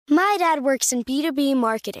My dad works in B2B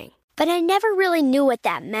marketing, but I never really knew what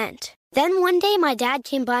that meant. Then one day, my dad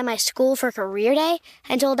came by my school for career day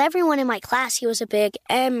and told everyone in my class he was a big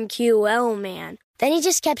MQL man. Then he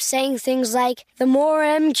just kept saying things like, the more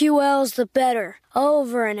MQLs, the better,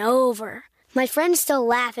 over and over. My friends still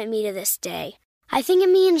laugh at me to this day. I think it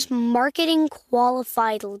means marketing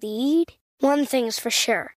qualified lead. One thing's for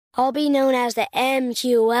sure, I'll be known as the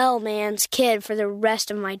MQL man's kid for the rest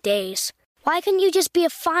of my days. Why couldn't you just be a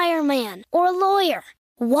fireman or a lawyer?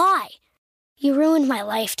 Why? You ruined my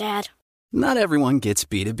life, Dad. Not everyone gets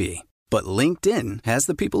B2B, but LinkedIn has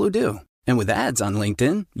the people who do. And with ads on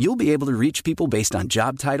LinkedIn, you'll be able to reach people based on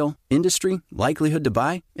job title, industry, likelihood to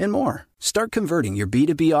buy, and more. Start converting your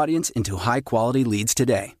B2B audience into high-quality leads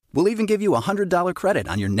today. We'll even give you a $100 credit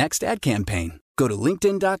on your next ad campaign. Go to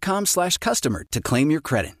linkedin.com/customer to claim your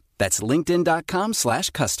credit. That's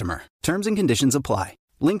linkedin.com/customer. Terms and conditions apply.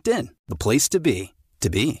 LinkedIn, the place to be, to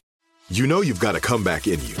be. You know you've got a comeback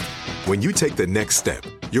in you. When you take the next step,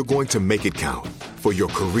 you're going to make it count. For your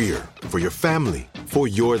career, for your family, for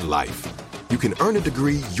your life. You can earn a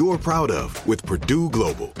degree you're proud of with Purdue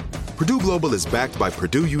Global. Purdue Global is backed by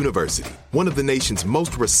Purdue University, one of the nation's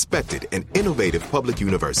most respected and innovative public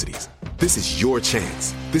universities. This is your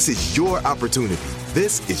chance. This is your opportunity.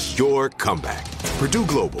 This is your comeback. Purdue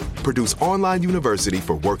Global, Purdue's online university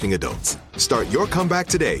for working adults. Start your comeback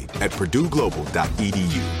today at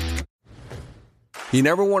purdueglobal.edu. You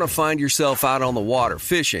never want to find yourself out on the water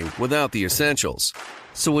fishing without the essentials.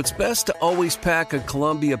 So it's best to always pack a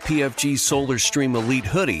Columbia PFG Solar Stream Elite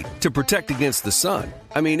hoodie to protect against the sun.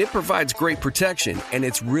 I mean, it provides great protection and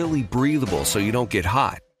it's really breathable so you don't get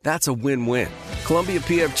hot. That's a win-win. Columbia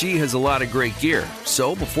PFG has a lot of great gear.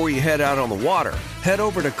 So before you head out on the water, head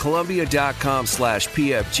over to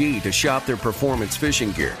Columbia.com/PFG to shop their performance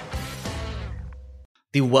fishing gear.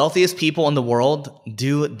 The wealthiest people in the world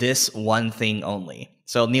do this one thing only.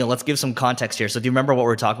 So Neil, let's give some context here. So do you remember what we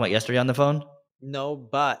were talking about yesterday on the phone? No,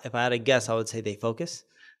 but if I had to guess, I would say they focus.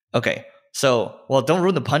 Okay. So, well, don't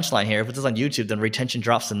ruin the punchline here. If it's on YouTube, then retention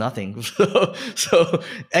drops to nothing. So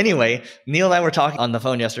anyway, Neil and I were talking on the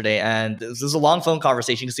phone yesterday, and this was a long phone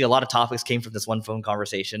conversation. You can see a lot of topics came from this one phone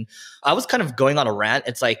conversation. I was kind of going on a rant.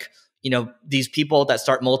 It's like, you know, these people that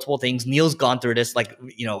start multiple things. Neil's gone through this, like,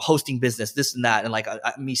 you know, hosting business, this and that, and like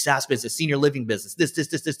SaaS business, senior living business,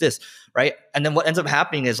 this, right? And then what ends up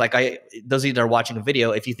happening is, like, those of you that are watching a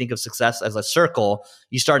video, if you think of success as a circle,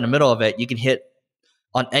 you start in the middle of it, you can hit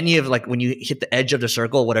on any of, like, when you hit the edge of the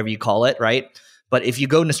circle, whatever you call it, right? But if you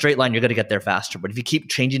go in a straight line, you're going to get there faster. But if you keep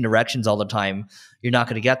changing directions all the time, you're not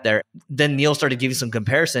going to get there. Then Neil started giving some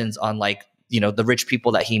comparisons on, like, you know, the rich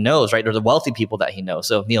people that he knows, right? Or the wealthy people that he knows.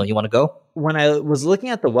 So Neil, you want to go? When I was looking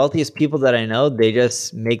at the wealthiest people that I know, they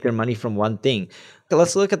just make their money from one thing. So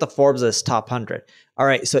let's look at the Forbes top 100. All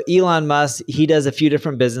right. So Elon Musk, he does a few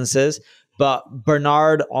different businesses, but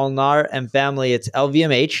Bernard Arnault and family, it's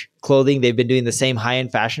LVMH clothing. They've been doing the same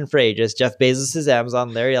high-end fashion for ages. Jeff Bezos is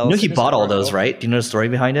Amazon. Larry Ellison. You know, he bought all those, right? Do you know the story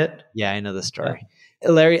behind it? Yeah, I know the story.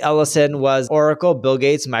 Yeah. Larry Ellison was Oracle, Bill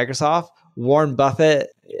Gates, Microsoft. Warren Buffett,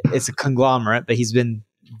 it's a conglomerate, but he's been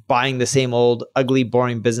buying the same old, ugly,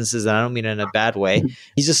 boring businesses, and I don't mean it in a bad way.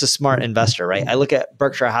 He's just a smart investor, right? I look at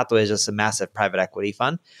Berkshire Hathaway as just a massive private equity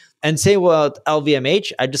fund. And say, well,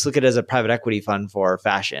 LVMH, I just look at it as a private equity fund for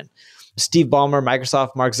fashion. Steve Ballmer,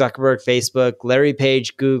 Microsoft, Mark Zuckerberg, Facebook, Larry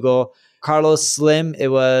Page, Google, Carlos Slim, it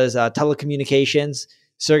was telecommunications,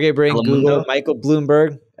 Sergey Brin, Google, Michael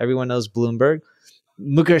Bloomberg, everyone knows Bloomberg,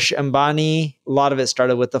 Mukesh Ambani, a lot of it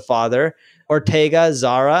started with the father, Ortega,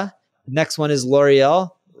 Zara, next one is L'Oreal,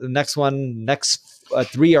 the next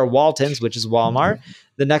three are Waltons, which is Walmart.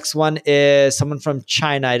 The next one is someone from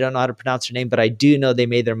China. I don't know how to pronounce her name, but I do know they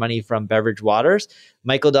made their money from beverage waters.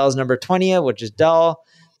 Michael Dell's number 20, which is Dell.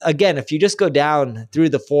 Again, if you just go down through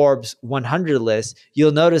the Forbes 100 list,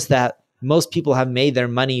 you'll notice that most people have made their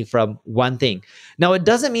money from one thing. Now, it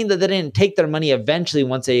doesn't mean that they didn't take their money eventually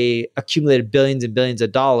once they accumulated billions and billions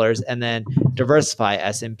of dollars and then diversify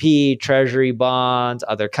S&P, treasury bonds,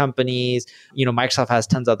 other companies. You know, Microsoft has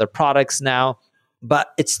tons of other products now,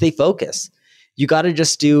 but it's stay focused. You got to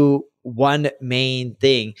just do one main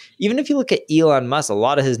thing. Even if you look at Elon Musk, a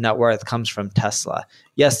lot of his net worth comes from Tesla.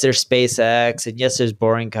 Yes, there's SpaceX, and yes, there's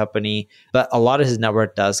Boring Company, but a lot of his net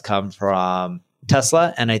worth does come from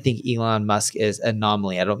Tesla, and I think Elon Musk is an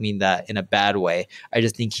anomaly. I don't mean that in a bad way. I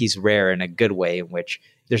just think he's rare in a good way, in which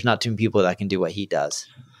there's not too many people that can do what he does.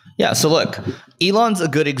 Yeah, so look, Elon's a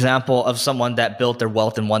good example of someone that built their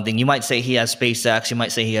wealth in one thing. You might say he has SpaceX, you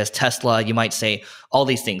might say he has Tesla, you might say all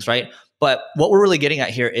these things, right? But what we're really getting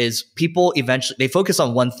at here is people eventually, they focus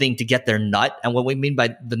on one thing to get their nut. And what we mean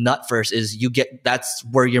by the nut first is that's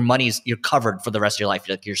where your money's, you're covered for the rest of your life.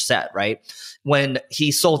 Like you're set, right? When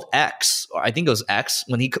he sold X, or I think it was X,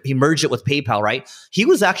 when he merged it with PayPal, right? He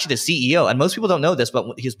was actually the CEO. And most people don't know this, but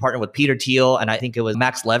he was partnered with Peter Thiel. And I think it was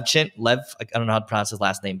Max Levchin. I don't know how to pronounce his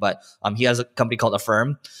last name, but he has a company called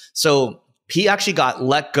Affirm. So he actually got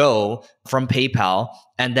let go from PayPal,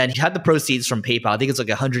 and then he had the proceeds from PayPal. I think it's like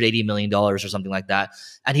 $180 million or something like that.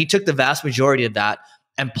 And he took the vast majority of that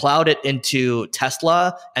and plowed it into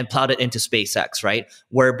Tesla and plowed it into SpaceX, right?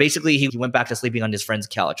 Where basically he went back to sleeping on his friend's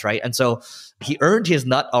couch, right? And so he earned his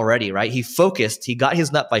nut already, right? He got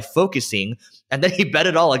his nut by focusing, and then he bet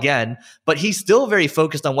it all again. But he's still very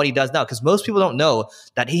focused on what he does now, because most people don't know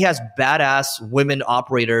that he has badass women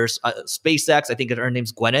operators. SpaceX, I think her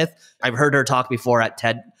name's Gwyneth. I've heard her talk before at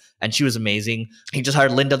TED, and she was amazing. He just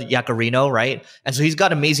hired Linda Yaccarino, right? And so he's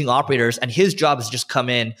got amazing operators, and his job is just come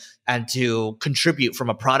in and to contribute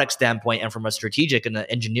from a product standpoint and from a strategic and an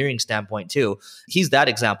engineering standpoint too. He's that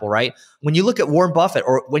example, right? When you look at Warren Buffett,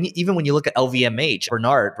 or even when you look at LVMH,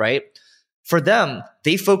 Bernard, right? For them,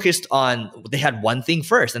 they had one thing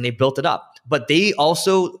first and they built it up. But they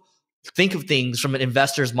also think of things from an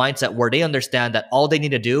investor's mindset where they understand that all they need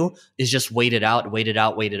to do is just wait it out.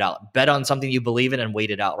 Bet on something you believe in and wait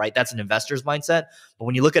it out, right? That's an investor's mindset. But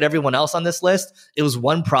when you look at everyone else on this list, it was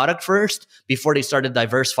one product first before they started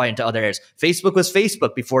diversifying into other areas. Facebook was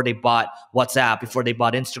Facebook before they bought WhatsApp, before they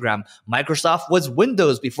bought Instagram. Microsoft was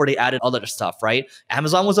Windows before they added other stuff, right?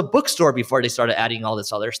 Amazon was a bookstore before they started adding all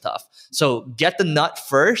this other stuff. So get the nut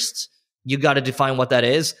first. You got to define what that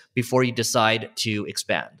is before you decide to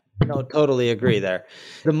expand. No, totally agree there.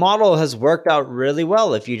 The model has worked out really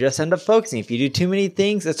well if you just end up focusing. If you do too many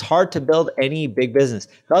things, it's hard to build any big business.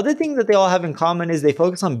 The other thing that they all have in common is they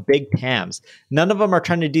focus on big TAMs. None of them are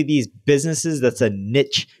trying to do these businesses that's a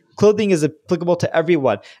niche. Clothing is applicable to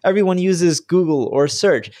everyone. Everyone uses Google or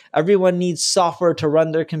search. Everyone needs software to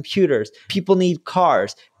run their computers. People need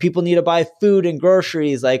cars. People need to buy food and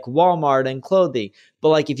groceries like Walmart and clothing. But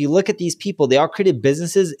like if you look at these people, they all created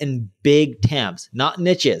businesses in big TAMs, not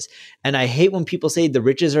niches. And I hate when people say the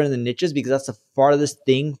riches are in the niches, because that's the farthest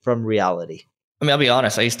thing from reality. I mean, I'll be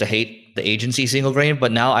honest, I used to hate the agency single grain,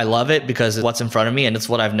 but now I love it because it's what's in front of me and it's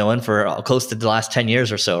what I've known for close to the last 10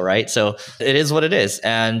 years or so, right? So it is what it is.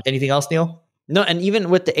 And anything else, Neil? No, and even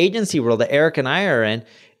with the agency world that Eric and I are in,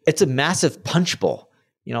 it's a massive punch bowl.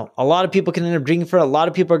 You know, a lot of people can end up drinking for it. A lot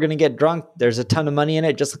of people are going to get drunk. There's a ton of money in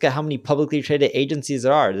it. Just look at how many publicly traded agencies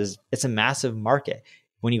there are. It's a massive market.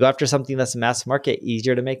 When you go after something that's a massive market,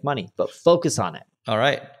 easier to make money, but focus on it. All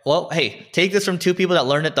right. Well, hey, take this from two people that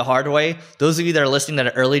learned it the hard way. Those of you that are listening that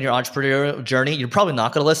are early in your entrepreneurial journey, you're probably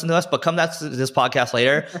not going to listen to us, but come back to this podcast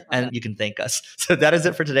later and you can thank us. So that is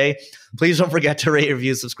it for today. Please don't forget to rate,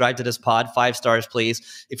 review, subscribe to this pod. 5 stars,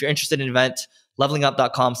 please. If you're interested in an event,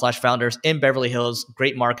 levelingup.com/founders in Beverly Hills.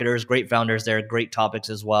 Great marketers, great founders there, great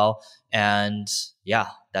topics as well. And yeah,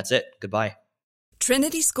 that's it. Goodbye.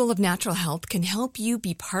 Trinity School of Natural Health can help you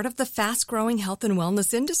be part of the fast-growing health and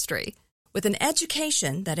wellness industry. With an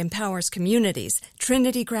education that empowers communities,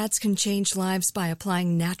 Trinity grads can change lives by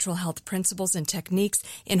applying natural health principles and techniques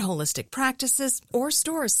in holistic practices or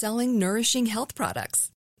stores selling nourishing health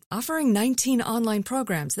products. Offering 19 online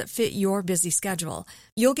programs that fit your busy schedule,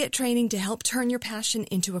 you'll get training to help turn your passion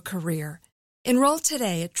into a career. Enroll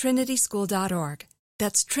today at trinityschool.org.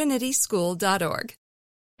 That's trinityschool.org.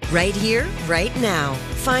 Right here, right now.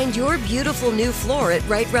 Find your beautiful new floor at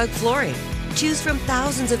Right Rug Flooring. Choose from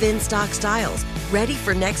thousands of in-stock styles, ready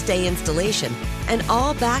for next day installation, and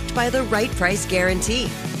all backed by the right price guarantee.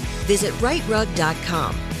 Visit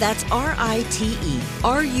rightrug.com. That's RITERUG.com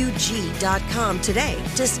today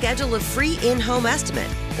to schedule a free in-home estimate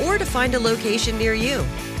or to find a location near you.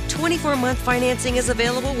 24-month financing is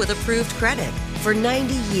available with approved credit. For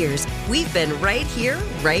 90 years, we've been right here,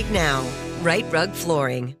 right now. Right Rug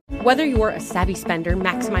Flooring. Whether you're a savvy spender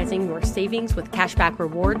maximizing your savings with cashback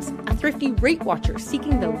rewards, a thrifty rate watcher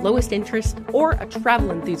seeking the lowest interest, or a travel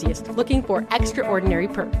enthusiast looking for extraordinary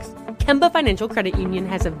perks, Kemba Financial Credit Union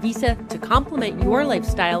has a visa to complement your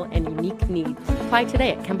lifestyle and unique needs. Apply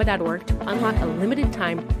today at Kemba.org to unlock a limited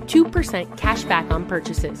time 2% cash back on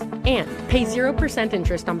purchases and pay 0%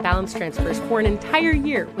 interest on balance transfers for an entire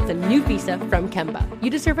year with a new visa from Kemba. You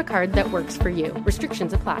deserve a card that works for you.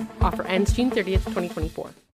 Restrictions apply. Offer ends June 30th, 2024.